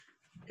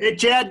Hey,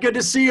 Chad, good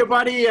to see you,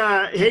 buddy.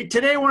 Hey,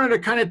 today I wanted to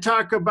kind of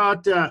talk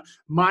about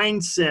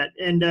mindset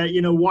and,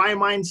 why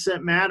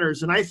mindset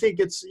matters. And I think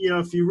it's,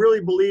 if you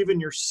really believe in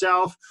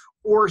yourself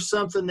or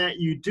something that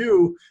you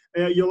do,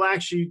 you'll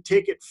actually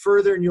take it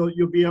further and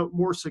you'll be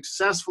more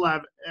successful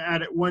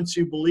at it once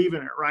you believe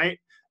in it, right?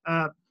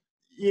 Uh,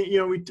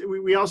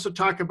 we also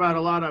talk about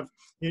a lot of,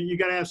 you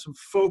got to have some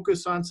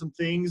focus on some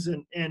things.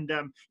 And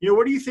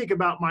what do you think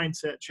about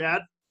mindset,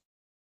 Chad?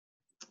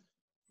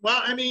 Well,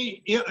 I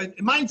mean,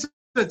 mindset's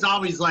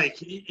always like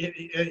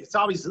it's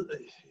always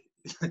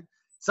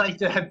it's like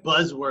that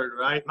buzzword,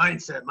 right?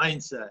 Mindset.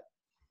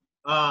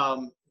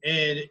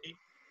 And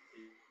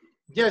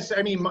yes,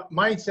 I mean,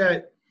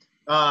 mindset.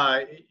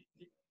 Uh,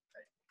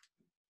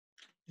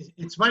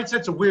 it's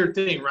mindset's a weird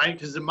thing, right?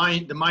 Because the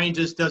mind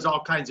just does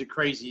all kinds of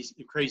crazy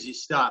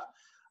stuff.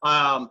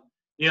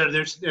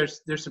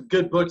 There's some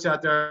good books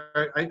out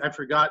there. I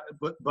forgot,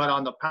 but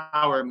on the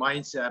power of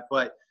mindset.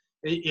 But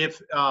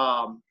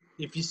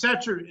if you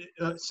set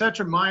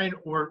your mind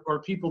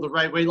or people the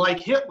right way, like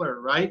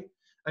Hitler, right?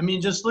 I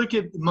mean, just look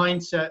at the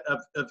mindset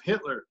of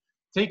Hitler,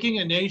 taking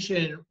a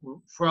nation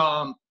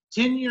from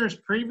 10 years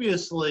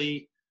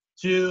previously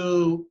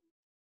to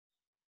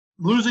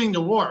losing the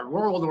war,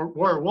 World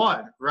War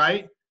I,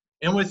 right?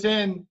 And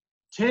within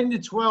 10 to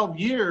 12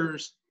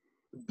 years,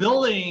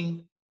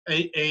 building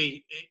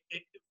a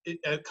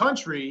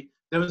country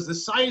that was the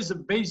size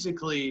of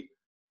basically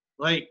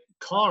like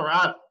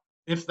Colorado,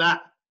 if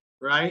that,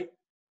 right?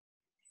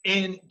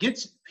 And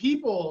gets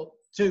people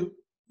to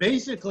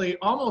basically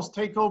almost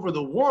take over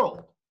the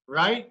world,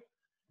 right?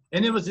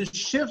 And it was a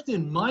shift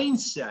in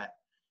mindset.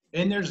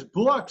 And there's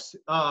books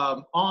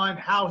on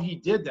how he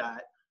did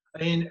that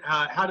and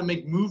how to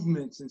make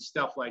movements and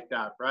stuff like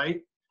that,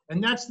 right?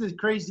 And that's the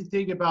crazy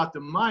thing about the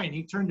mind.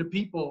 He turned to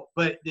people,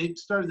 but they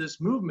started this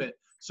movement.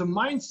 So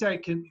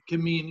mindset can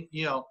mean,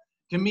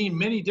 can mean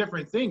many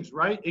different things,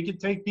 right? It can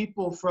take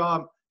people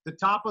from the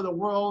top of the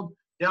world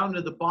down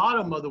to the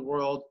bottom of the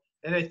world.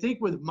 And I think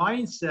with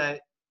mindset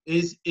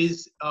is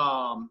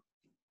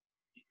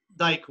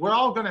like we're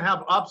all going to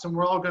have ups and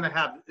we're all going to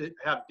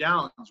have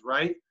downs,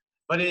 right?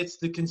 But it's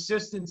the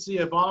consistency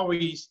of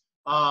always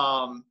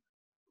having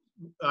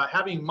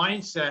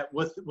mindset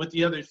with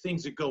the other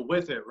things that go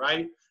with it,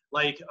 right?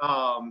 Like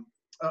a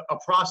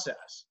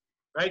process,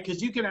 right?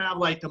 Because you can have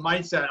like the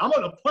mindset, I'm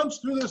going to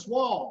punch through this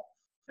wall,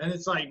 and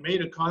it's like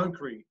made of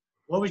concrete.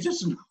 Well,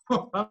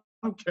 I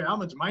don't care how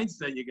much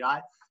mindset you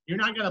got. You're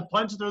not going to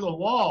punch through the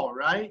wall,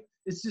 right?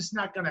 It's just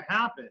not going to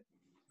happen.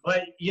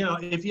 But,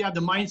 if you have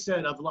the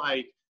mindset of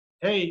like,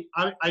 hey,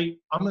 I'm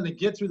going to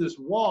get through this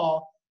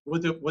wall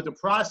with the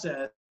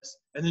process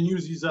and then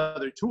use these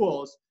other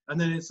tools. And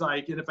then it's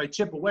like, and if I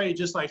chip away,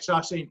 just like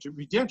Shawshank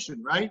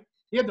Redemption, right?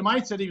 He had the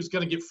mindset he was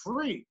going to get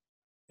free.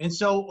 And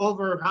so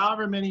over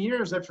however many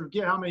years, I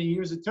forget how many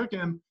years it took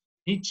him,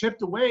 he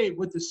chipped away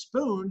with the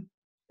spoon,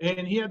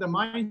 and he had the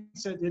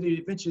mindset that he'd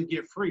eventually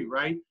get free,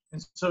 right?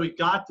 And so he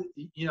got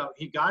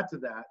to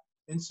that.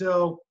 And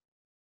so,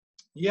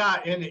 yeah,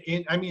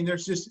 and I mean,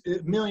 there's just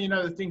a million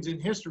other things in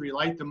history,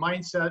 like the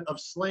mindset of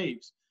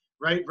slaves,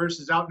 right?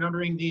 Versus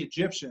outnumbering the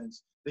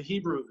Egyptians, the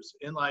Hebrews,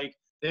 and like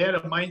they had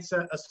a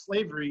mindset of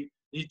slavery.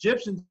 The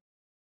Egyptians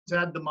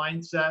had the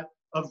mindset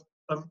of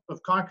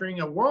conquering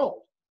a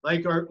world,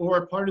 like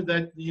or part of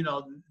that,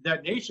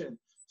 that nation.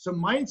 So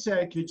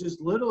mindset could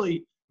just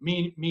literally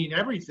mean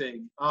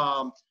everything.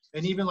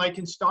 And even like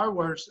in Star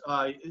Wars,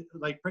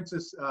 like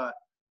Princess,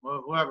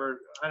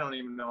 whoever, I don't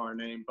even know her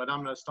name, but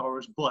I'm a Star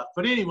Wars bluff.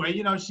 But anyway,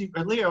 or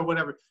Leia or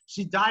whatever,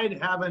 she died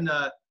having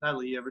not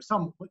Leia,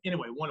 or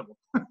anyway, one of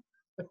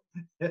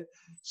them.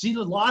 She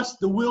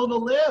lost the will to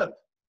live.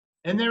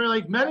 And they were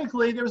like,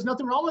 medically, there was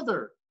nothing wrong with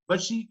her,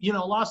 but she,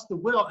 lost the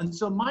will. And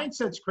so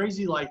mindset's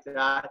crazy like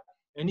that.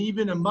 And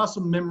even in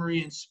muscle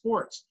memory in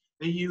sports,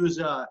 they use,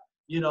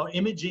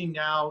 imaging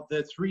now,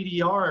 the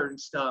 3DR and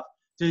stuff,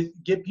 to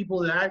get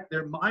people to act.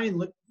 Their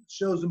mind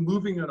shows them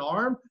moving an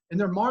arm, and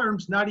their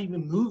arm's not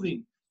even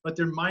moving, but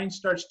their mind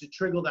starts to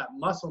trigger that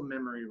muscle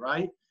memory,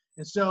 right?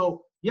 And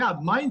so, yeah,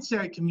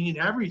 mindset can mean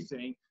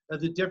everything.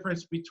 The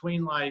difference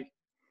between like,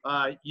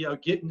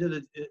 getting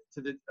to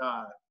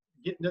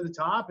the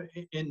top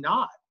and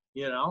not,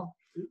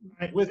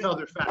 with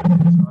other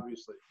factors,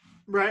 obviously.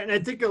 Right. And I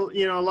think, a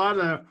lot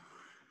of,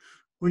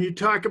 when you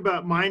talk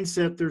about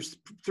mindset, there's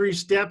 3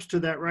 steps to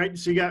that, right?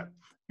 So you got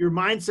your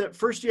mindset.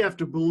 First, you have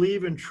to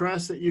believe and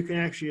trust that you can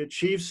actually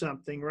achieve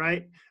something,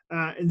 right?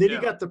 And then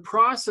you got the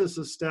process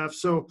of stuff.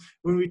 So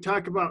when we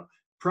talk about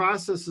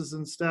processes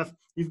and stuff,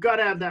 you've got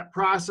to have that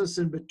process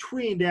in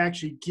between to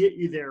actually get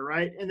you there,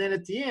 right? And then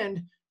at the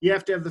end, you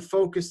have to have the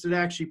focus that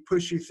actually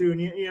push you through.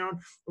 And,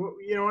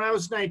 when I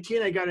was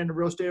 19, I got into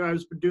real estate. I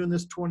was doing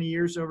this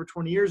over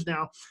 20 years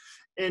now.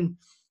 And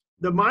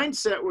the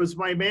mindset was,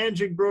 my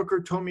managing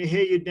broker told me,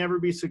 hey, you'd never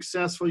be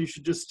successful. You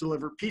should just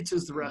deliver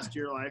pizzas the rest of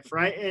your life,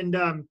 right? And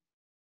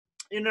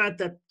not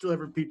that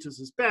deliver pizzas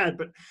is bad,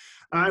 but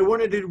I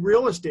wanted to do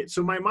real estate.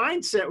 So my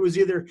mindset was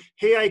either,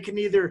 hey, I can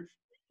either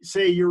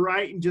say you're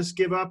right and just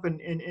give up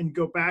and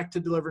go back to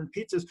delivering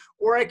pizzas.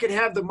 Or I could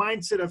have the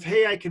mindset of,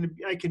 hey, I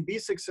can be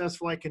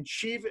successful, I can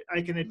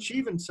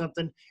achieve in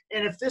something.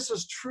 And if this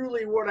is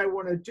truly what I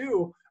want to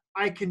do,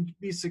 I can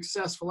be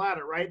successful at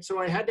it, right? So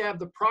I had to have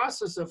the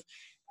process of,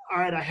 all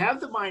right, I have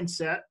the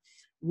mindset.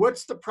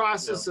 What's the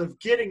process of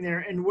getting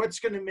there, and what's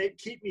going to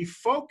keep me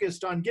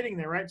focused on getting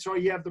there, right? So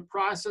you have the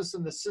process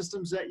and the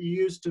systems that you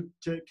use to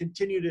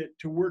continue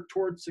to work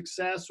towards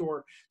success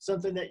or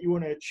something that you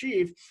want to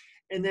achieve.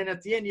 And then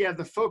at the end, you have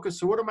the focus.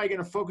 So what am I going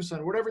to focus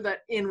on? Whatever that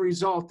end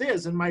result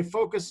is. And my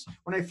focus,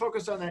 when I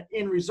focus on that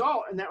end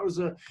result, and that was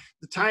the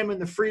time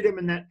and the freedom,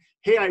 and that,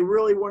 hey, I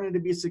really wanted to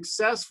be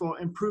successful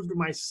and prove to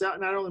myself,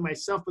 not only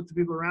myself, but the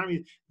people around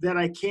me, that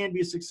I can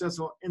be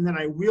successful and that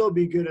I will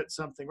be good at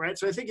something, right?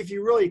 So I think if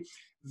you really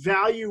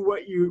value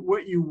what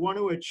you want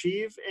to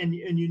achieve, and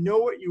you know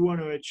what you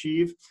want to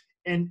achieve,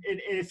 and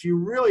if you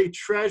really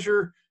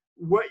treasure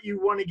what you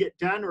want to get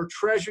done, or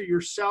treasure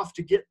yourself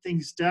to get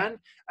things done,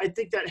 I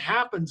think that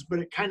happens. But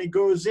it kind of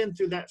goes in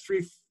through that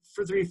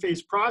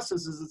three-phase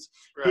processes. It's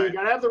hey, you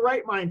got to have the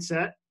right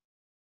mindset.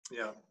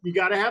 Yeah. You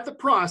got to have the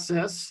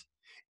process,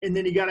 and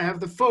then you got to have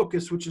the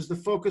focus, which is the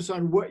focus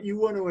on what you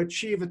want to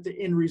achieve at the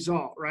end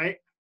result, right?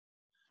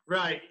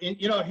 Right. And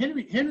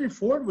Henry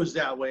Ford was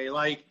that way.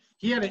 Like,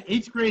 he had an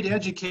 8th grade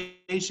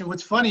education.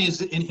 What's funny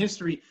is in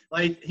history,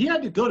 like, he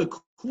had to go to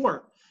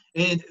court.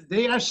 And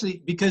they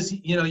actually, because,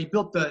 he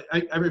built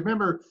I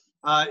remember,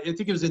 I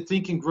think it was in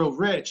Think and Grow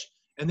Rich,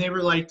 and they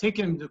were like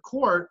taking him to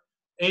court,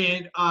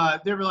 and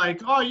they were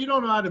like, oh, you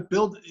don't know how to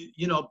build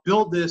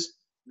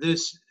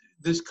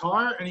this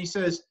car? And he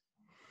says,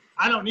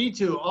 I don't need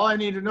to. All I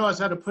need to know is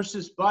how to push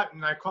this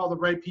button. I call the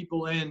right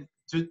people in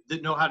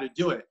that know how to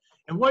do it.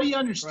 And what he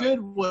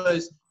understood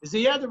is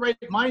he had the right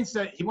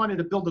mindset. He wanted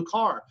to build a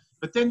car,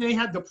 but then they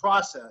had the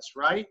process,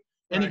 right?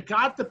 And he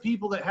got the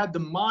people that had the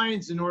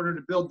minds in order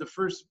to build the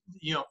first,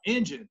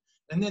 engine.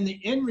 And then the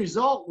end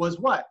result was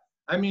what?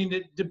 I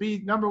mean, to be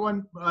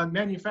 #1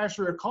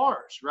 manufacturer of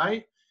cars,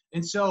 right?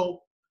 And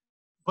so,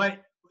 but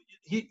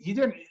he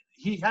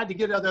had to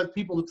get other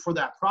people for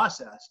that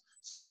process.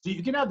 So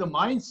you can have the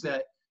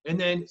mindset, and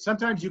then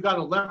sometimes you got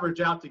to leverage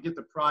out to get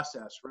the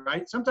process,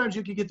 right? Sometimes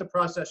you can get the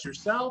process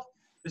yourself,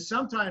 but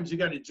sometimes you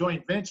got a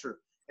joint venture.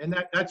 And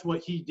that's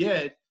what he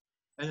did.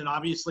 And then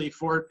obviously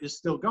Ford is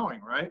still going,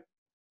 right?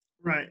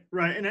 Right.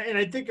 And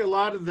I think a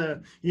lot of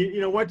the,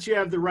 once you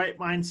have the right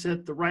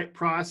mindset, the right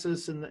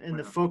process, and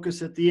the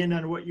focus at the end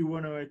on what you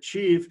want to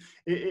achieve,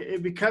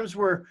 it becomes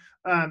where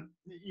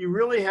you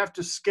really have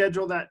to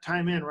schedule that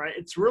time in, right?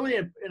 It's really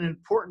an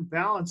important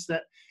balance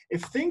that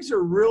if things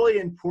are really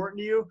important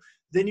to you,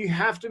 then you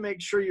have to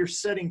make sure you're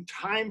setting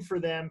time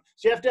for them.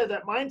 So you have to have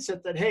that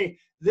mindset that, hey,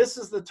 this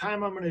is the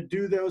time I'm going to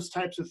do those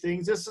types of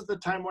things. This is the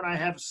time when I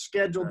have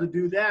scheduled to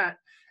do that.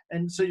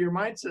 And so your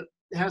mindset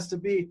has to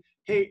be,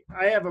 hey,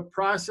 I have a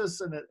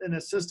process and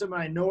a system,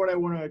 and I know what I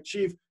want to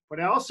achieve, but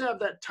I also have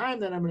that time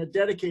that I'm going to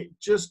dedicate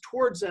just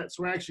towards that,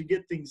 so I actually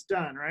get things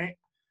done, right?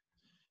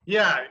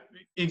 Yeah,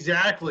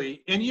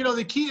 exactly. And,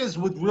 the key is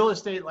with real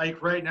estate,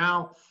 like right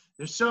now,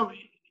 there's so,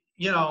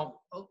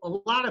 a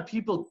lot of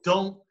people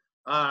don't,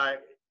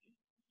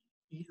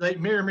 like,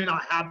 may or may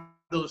not have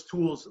those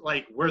tools,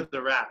 like where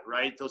they're at,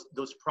 right?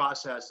 Those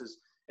processes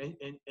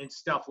and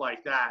stuff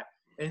like that.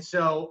 And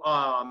so,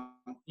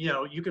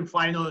 you can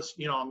find those,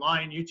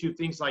 online, YouTube,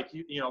 things like,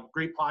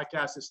 great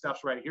podcasts and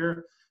stuff's right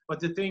here. But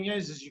the thing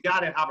is you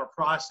got to have a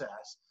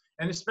process.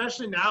 And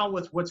especially now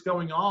with what's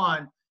going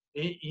on,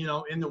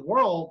 in the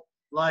world,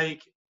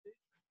 like,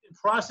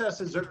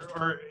 processes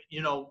are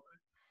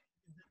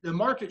the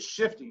market's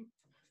shifting,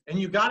 and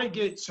you got to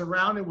get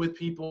surrounded with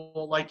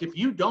people. Like, if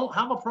you don't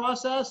have a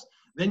process,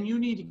 then you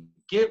need to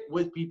get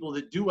with people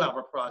that do have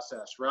a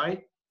process,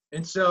 right?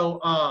 And so,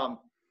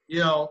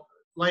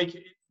 like,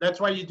 that's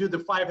why you do the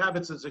 5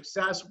 habits of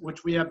success,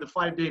 which we have the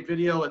 5-day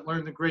video at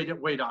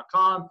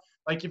learnthegreatway.com.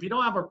 Like, if you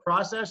don't have a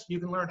process, you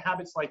can learn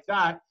habits like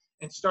that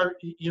and start,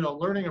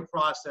 learning a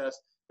process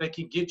that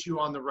can get you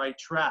on the right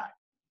track.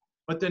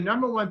 But the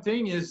 #1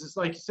 thing is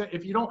like you said,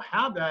 if you don't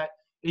have that,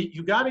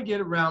 you got to get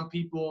around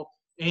people,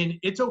 and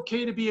it's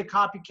okay to be a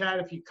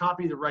copycat if you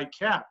copy the right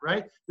cat,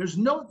 right? There's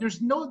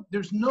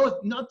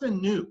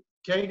nothing new.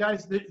 Okay,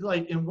 guys,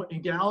 like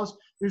in gals,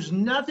 there's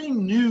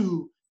nothing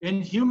new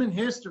in human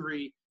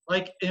history,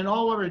 like in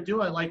all what we're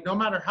doing. Like, no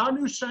matter how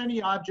new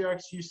shiny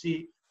objects you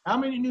see, how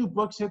many new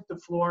books hit the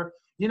floor.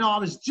 I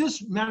was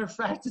just, matter of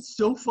fact, it's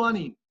so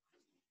funny.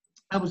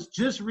 I was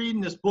just reading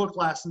this book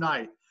last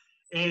night,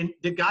 and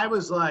the guy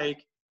was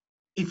like,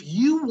 if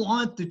you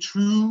want the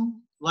true,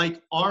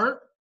 like,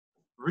 art,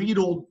 read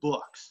old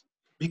books.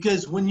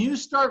 Because when you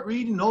start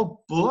reading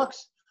old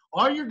books,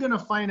 all you're going to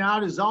find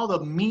out is all the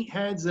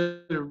meatheads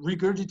that are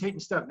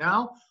regurgitating stuff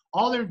now,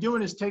 all they're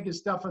doing is taking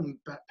stuff from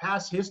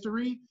past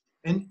history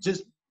and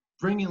just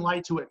bringing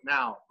light to it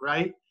now,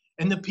 right?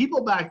 And the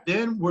people back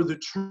then were the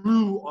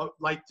true,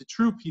 the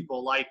true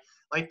people, like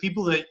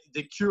people that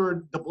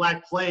cured the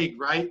Black Plague,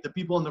 right? The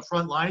people on the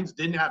front lines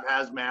didn't have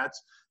hazmats,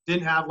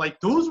 didn't have,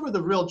 those were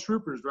the real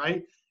troopers,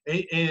 right?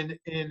 And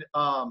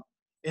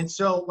And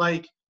so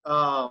like,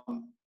 I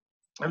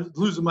was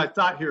losing my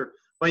thought here,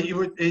 but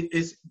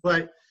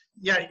but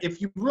yeah,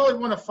 if you really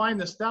want to find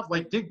the stuff,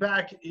 like dig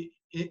back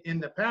in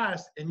the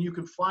past, and you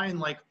can find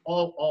like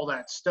all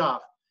that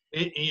stuff,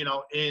 you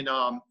know, in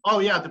oh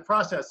yeah, the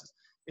processes,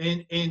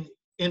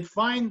 and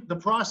find the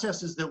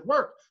processes that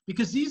work,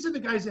 because these are the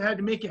guys that had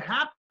to make it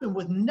happen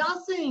with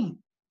nothing,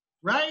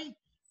 right?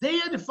 They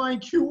had to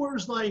find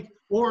cures like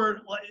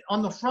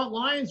on the front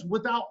lines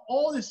without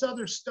all this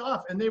other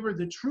stuff, and they were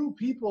the true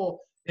people.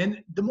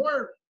 And the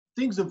more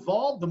things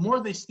evolved, the more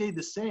they stayed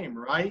the same,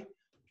 right?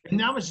 And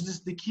that was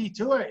just the key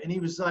to it. And he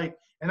was like,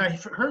 and I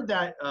heard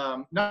that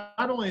not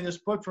only in this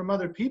book from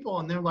other people,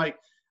 and they're like,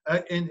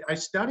 and I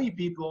study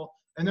people,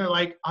 and they're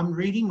like, I'm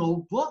reading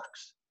old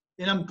books,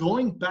 and I'm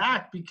going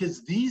back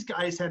because these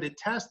guys had to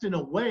test in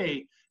a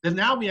way that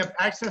now we have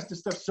access to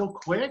stuff so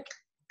quick,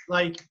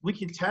 like we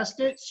can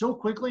test it so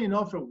quickly and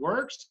know if it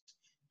works.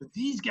 But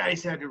these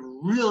guys had to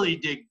really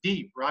dig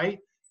deep, right?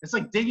 It's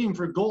like digging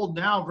for gold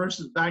now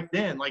versus back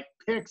then, like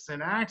picks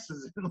and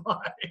axes and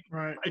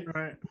Right.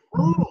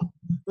 brutal.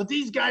 But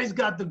these guys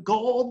got the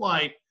gold,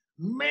 like,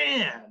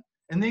 man.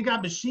 And they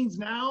got machines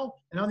now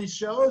and on these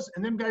shows,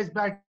 and them guys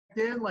back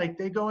then, like,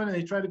 they go in and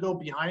they try to go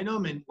behind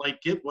them and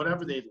like get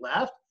whatever they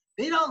left.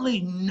 They don't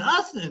leave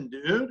nothing,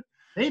 dude.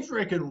 They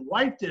freaking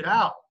wiped it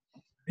out.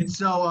 And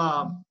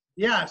so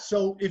yeah,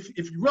 so if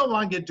you really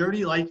want to get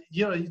dirty, like,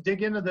 you know, you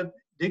dig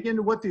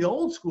into what the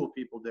old school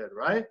people did,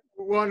 right?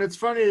 Well, and it's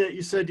funny that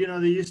you said, you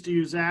know, they used to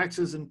use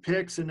axes and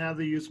picks, and now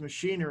they use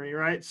machinery,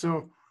 right?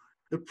 So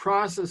the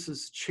process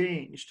has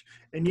changed,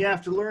 and you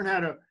have to learn how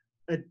to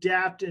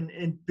adapt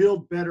and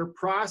build better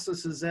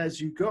processes as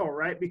you go,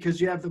 right?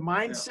 Because you have the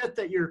mindset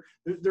that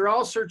they're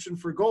all searching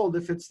for gold.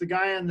 If it's the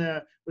guy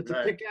with the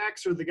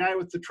pickaxe or the guy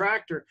with the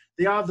tractor,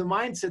 they all have the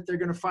mindset they're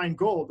going to find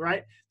gold,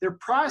 right? Their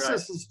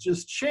processes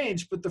just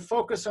changed, but the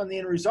focus on the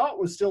end result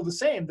was still the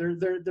same.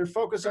 Their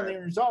focus on the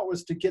end result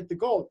was to get the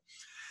gold.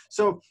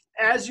 So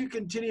as you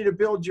continue to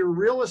build your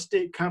real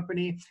estate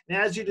company, and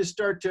as you just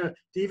start to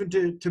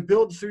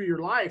build through your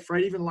life,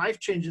 right, even life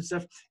changing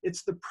stuff,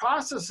 it's the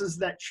processes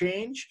that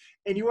change,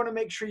 and you want to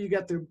make sure you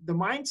got the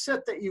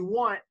mindset that you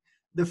want,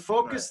 the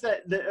focus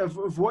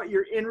of what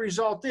your end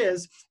result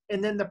is,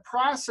 and then the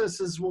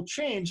processes will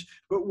change.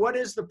 But what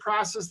is the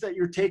process that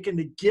you're taking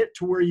to get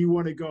to where you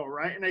want to go,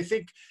 right? And I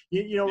think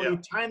when you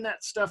time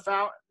that stuff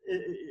out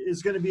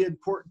is going to be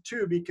important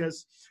too,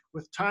 because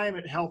with time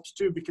it helps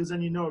too, because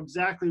then you know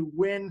exactly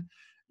when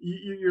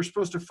you're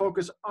supposed to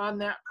focus on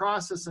that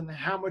process and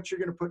how much you're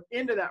going to put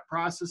into that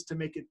process to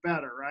make it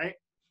better, right?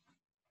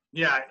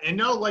 Yeah, and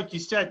no, like you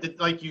said, that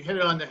like you hit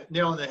it on the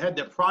nail on the head,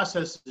 that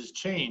processes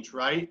change,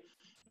 right?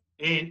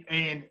 And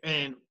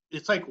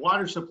it's like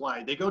water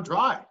supply, they go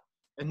dry,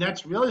 and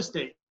that's real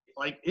estate.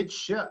 Like, it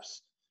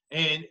shifts.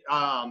 And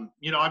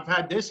you know, I've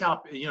had this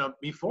happen, you know,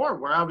 before,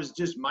 where I was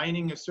just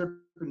mining a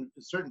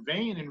certain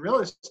vein in real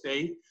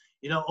estate,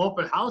 you know,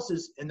 open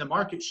houses, and the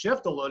market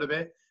shift a little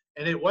bit.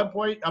 And at one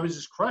point I was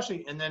just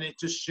crushing, and then it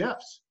just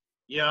shifts,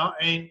 you know,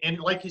 and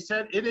like you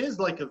said, it is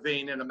like a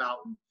vein in a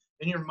mountain,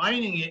 and you're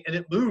mining it, and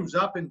it moves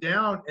up and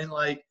down, and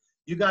like,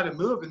 you got to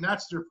move, and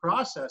that's their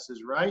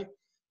processes, right?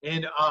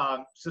 And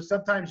so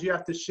sometimes you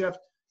have to shift,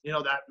 you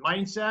know, that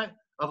mindset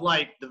of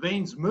like, the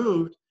veins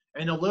moved,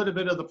 and a little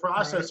bit of the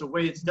process, the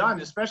way it's done,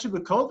 especially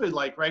with COVID.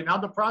 Like right now,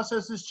 the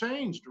process has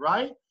changed,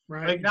 right?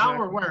 Like now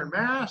we're wearing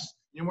masks,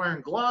 you're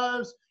wearing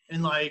gloves,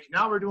 and like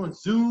now we're doing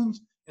Zooms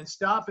and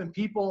stuff. And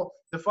people,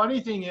 the funny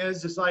thing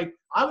is like,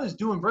 I was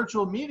doing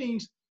virtual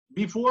meetings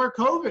before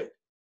COVID,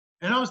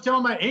 and I was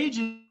telling my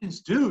agents,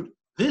 dude,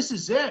 this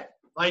is it.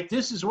 Like,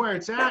 this is where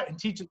it's at, and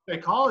teaching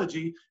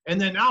psychology. And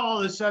then now all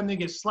of a sudden they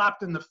get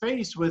slapped in the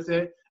face with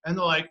it, and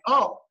they're like,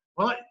 oh,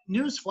 well,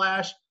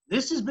 newsflash,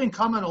 this has been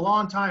coming a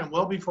long time,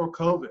 well before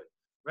COVID,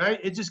 right?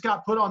 It just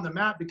got put on the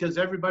map because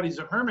everybody's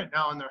a hermit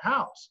now in their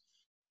house.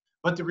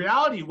 But the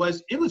reality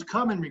was, it was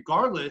coming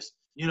regardless,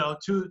 you know,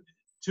 to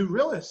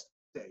real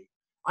estate.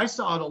 I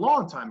saw it a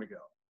long time ago.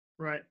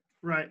 Right.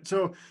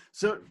 So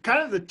kind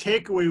of the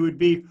takeaway would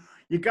be,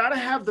 you got to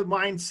have the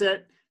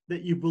mindset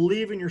that you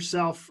believe in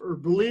yourself, or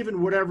believe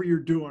in whatever you're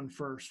doing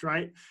first,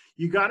 right?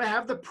 You got to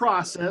have the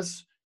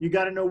process. You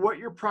got to know what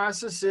your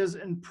process is,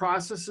 and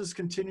processes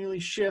continually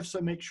shift.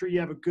 So make sure you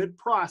have a good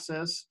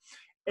process.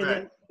 And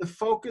then the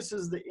focus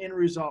is the end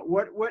result.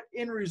 What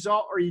end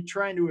result are you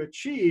trying to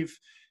achieve?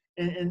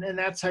 And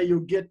that's how you'll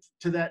get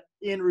to that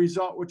end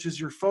result, which is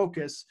your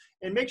focus.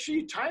 And make sure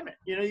you time it.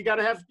 You know, you got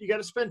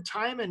to spend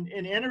time and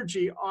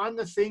energy on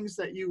the things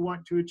that you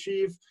want to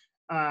achieve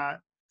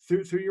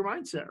through your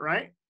mindset,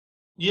 right?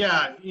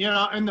 Yeah, you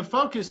know, and the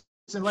focus,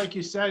 and like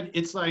you said,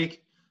 it's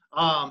like,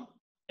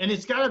 and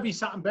it's got to be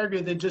something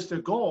bigger than just a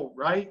goal,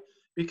 right?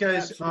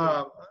 Because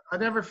I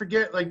never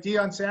forget, like,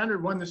 Deion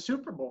Sanders won the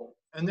Super Bowl,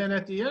 and then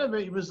at the end of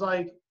it, he was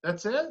like,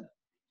 that's it.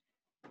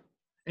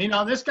 And, you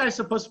know, this guy's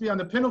supposed to be on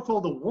the pinnacle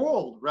of the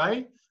world,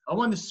 right? I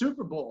won the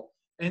Super Bowl.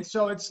 And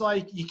so it's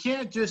like, you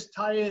can't just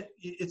tie it.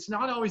 It's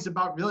not always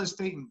about real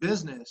estate and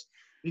business,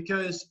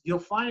 because you'll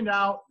find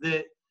out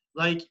that,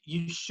 like,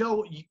 you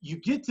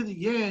get to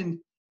the end,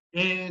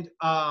 And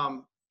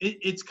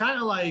it's kind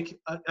of like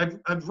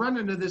I've run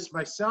into this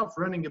myself,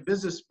 running a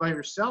business by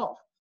yourself.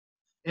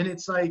 And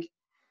it's like,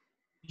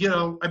 you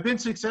know, I've been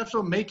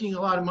successful making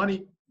a lot of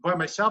money by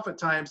myself at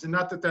times, and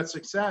not that that's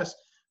success,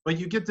 but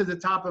you get to the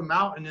top of a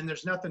mountain and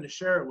there's nothing to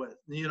share it with.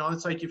 You know,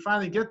 it's like you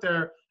finally get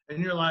there and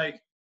you're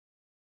like,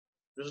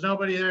 there's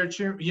nobody there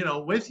cheering, you know,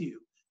 with you.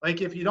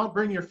 Like if you don't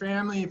bring your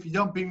family, if you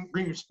don't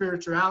bring your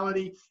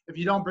spirituality, if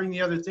you don't bring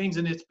the other things,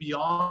 and it's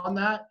beyond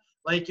that,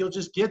 like you'll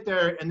just get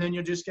there and then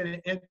you're just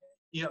going to,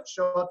 you know,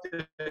 show up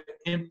to an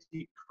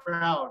empty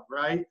crowd,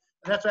 right?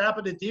 And that's what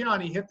happened to Dion.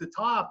 He hit the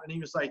top and he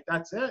was like,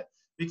 that's it,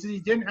 because he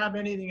didn't have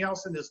anything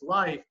else in his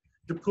life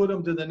to put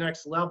him to the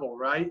next level,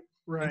 right?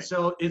 Right. And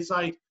so it's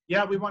like,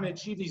 yeah, we want to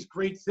achieve these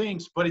great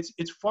things, but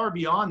it's far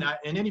beyond that.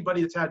 And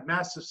anybody that's had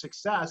massive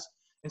success,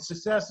 and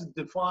success is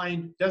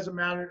defined, doesn't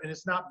matter, and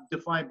it's not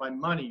defined by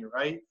money,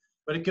 right?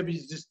 But it could be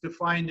just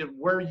defined of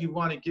where you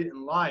want to get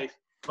in life,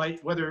 like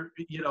whether,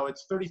 you know,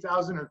 it's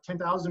 30,000 or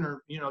 10,000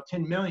 or, you know,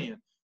 10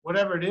 million,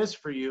 whatever it is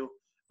for you.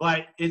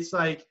 But it's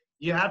like,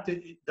 you have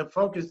to, the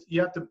focus,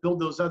 you have to build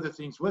those other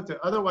things with it.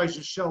 Otherwise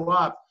you show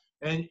up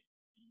and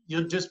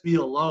you'll just be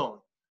alone,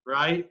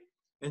 right?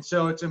 And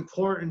so it's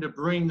important to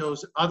bring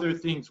those other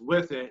things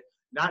with it,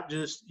 not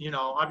just, you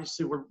know,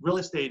 obviously we're real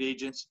estate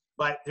agents,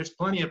 but there's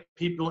plenty of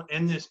people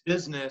in this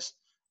business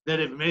that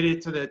have made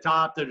it to the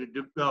top that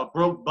are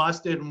broke,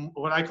 busted, and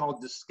what I call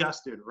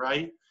disgusted,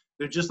 right?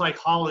 They're just like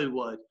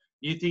Hollywood.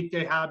 You think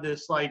they have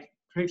this like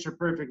picture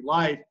perfect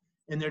life,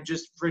 and they're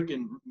just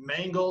freaking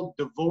mangled,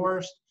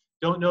 divorced,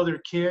 don't know their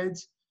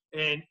kids,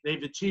 and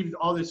they've achieved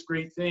all this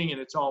great thing, and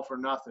it's all for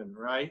nothing,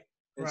 right?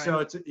 And so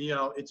it's, you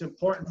know, it's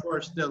important for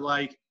us to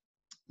like,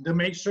 to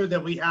make sure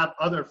that we have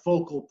other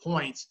focal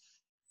points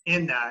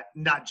in that,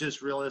 not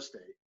just real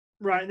estate.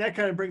 Right. And that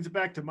kind of brings it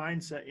back to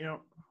mindset. You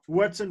know,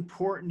 what's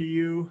important to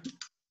you,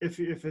 if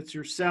it's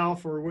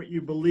yourself or what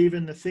you believe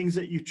in, the things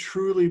that you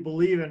truly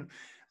believe in,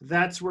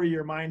 that's where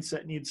your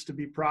mindset needs to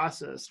be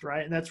processed,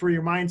 right? And that's where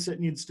your mindset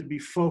needs to be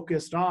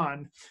focused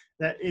on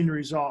that end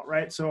result,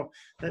 right? So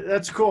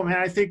that's cool, man.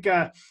 I think,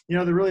 you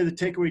know, the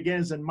takeaway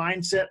again is a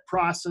mindset,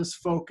 process,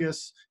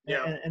 focus,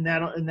 Yeah. and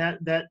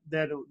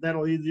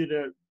that'll lead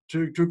you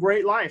to a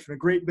great life and a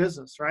great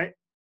business, right?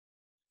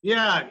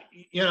 Yeah,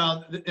 you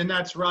know, and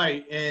that's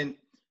right. And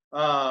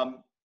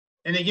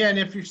again,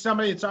 if you're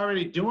somebody that's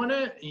already doing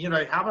it, you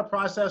know, have a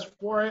process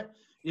for it,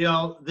 you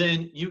know,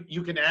 then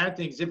you can add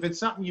things. If it's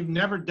something you've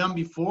never done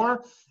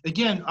before,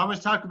 again, I was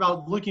talking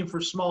about looking for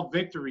small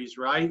victories,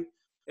 right?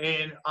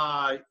 And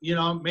you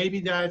know, maybe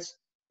that's,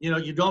 you know,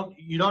 you don't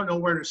know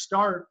where to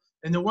start.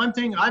 And the one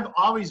thing I've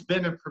always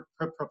been a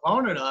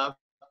proponent of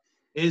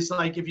is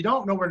like, if you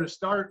don't know where to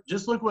start,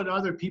 just look what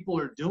other people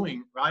are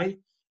doing, right?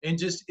 And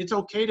just, it's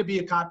okay to be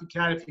a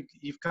copycat if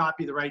you've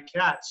copied the right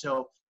cat.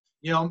 So,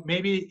 you know,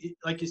 maybe,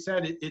 like you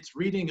said, it's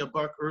reading a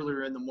book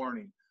earlier in the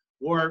morning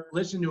or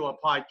listen to a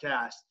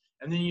podcast.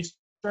 And then you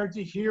start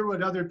to hear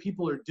what other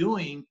people are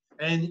doing.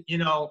 And, you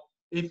know,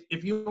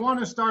 if you want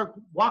to start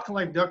walking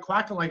like a duck,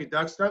 quacking like a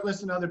duck, start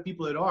listening to other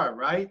people that are,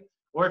 right?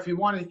 Or if you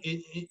want to,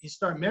 you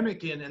start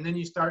mimicking, and then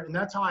you start, and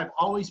that's how I've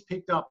always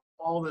picked up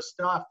all this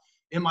stuff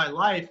in my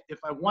life. If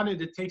I wanted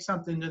to take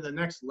something to the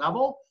next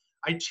level,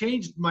 I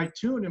changed my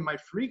tune and my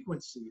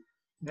frequency,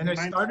 and I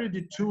started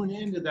to tune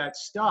into that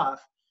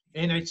stuff,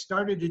 and I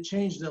started to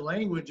change the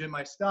language in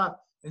my stuff.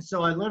 And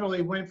so I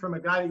literally went from a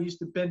guy that used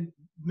to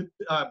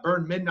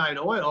burn midnight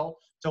oil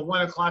to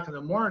 1 o'clock in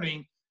the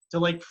morning to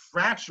like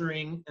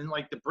fracturing and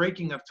like the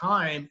breaking of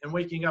time and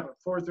waking up at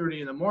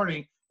 4:30 in the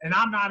morning. And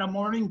I'm not a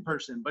morning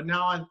person, but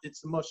now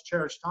it's the most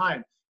cherished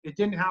time. It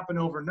didn't happen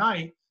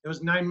overnight. It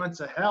was 9 months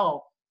of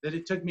hell that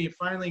it took me to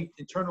finally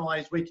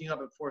internalize waking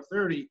up at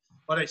 4:30,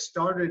 but I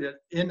started it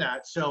in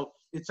that. So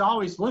it's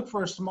always look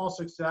for a small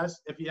success.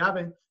 If you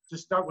haven't,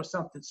 just start with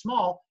something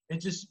small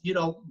and just, you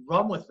know,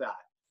 run with that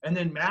and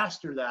then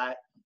master that.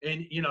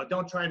 And, you know,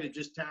 don't try to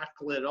just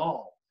tackle it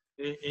all,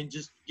 and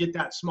just get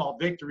that small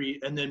victory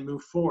and then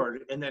move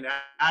forward and then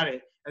add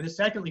it. And then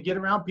secondly, get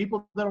around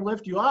people that'll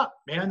lift you up,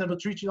 man, that'll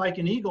treat you like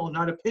an eagle and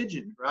not a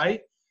pigeon,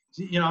 right?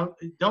 You know,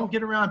 don't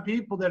get around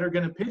people that are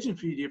going to pigeon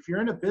feed you. If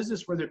you're in a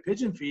business where they're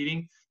pigeon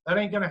feeding, that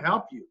ain't going to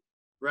help you,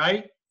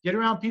 right? Get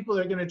around people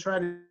that are going to try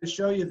to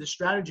show you the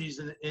strategies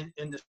and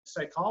the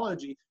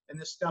psychology and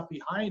the stuff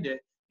behind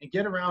it, and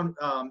get around.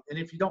 And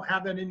if you don't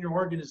have that in your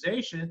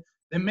organization,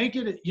 then make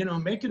it, you know,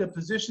 make it a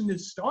position to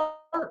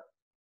start,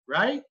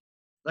 right?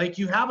 Like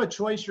you have a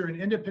choice. You're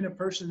an independent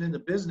person in the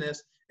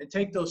business, and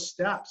take those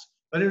steps.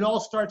 But it all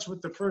starts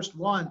with the first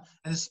one.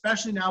 And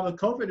especially now with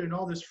COVID and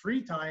all this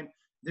free time,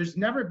 there's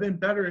never been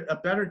a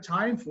better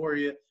time for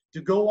you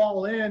to go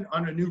all in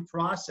on a new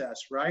process,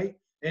 right?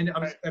 And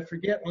I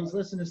forget, I was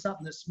listening to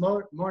something this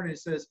morning. It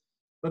says,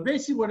 but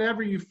basically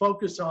whatever you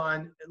focus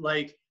on,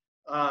 like,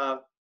 I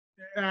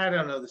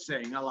don't know the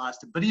saying, I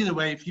lost it. But either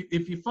way,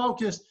 if you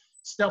focus,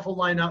 stuff will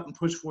line up and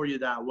push for you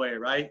that way,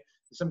 right?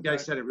 Some guy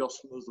said it real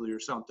smoothly or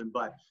something,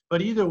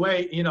 but either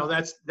way, you know,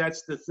 that's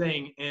the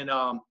thing. And,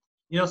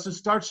 you know, so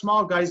start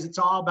small, guys. It's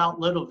all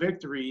about little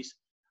victories.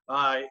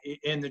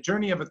 In the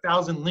journey of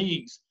 1,000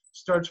 leagues,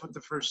 starts with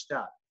the first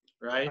step,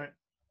 right? Right.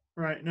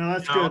 Right. No,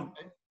 that's You know?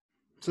 good.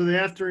 So they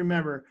have to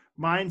remember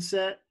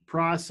mindset,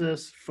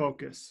 process,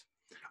 focus.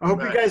 I hope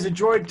you Right. guys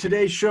enjoyed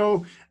today's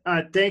show.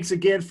 Thanks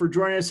again for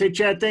joining us. Hey,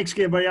 Chad, thanks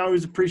again, buddy. I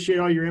always appreciate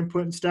all your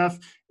input and stuff.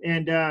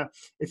 And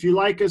if you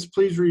like us,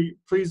 please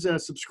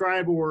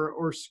subscribe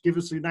or give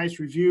us a nice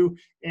review.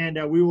 And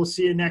we will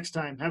see you next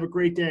time. Have a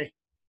great day.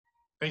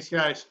 Thanks,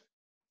 guys.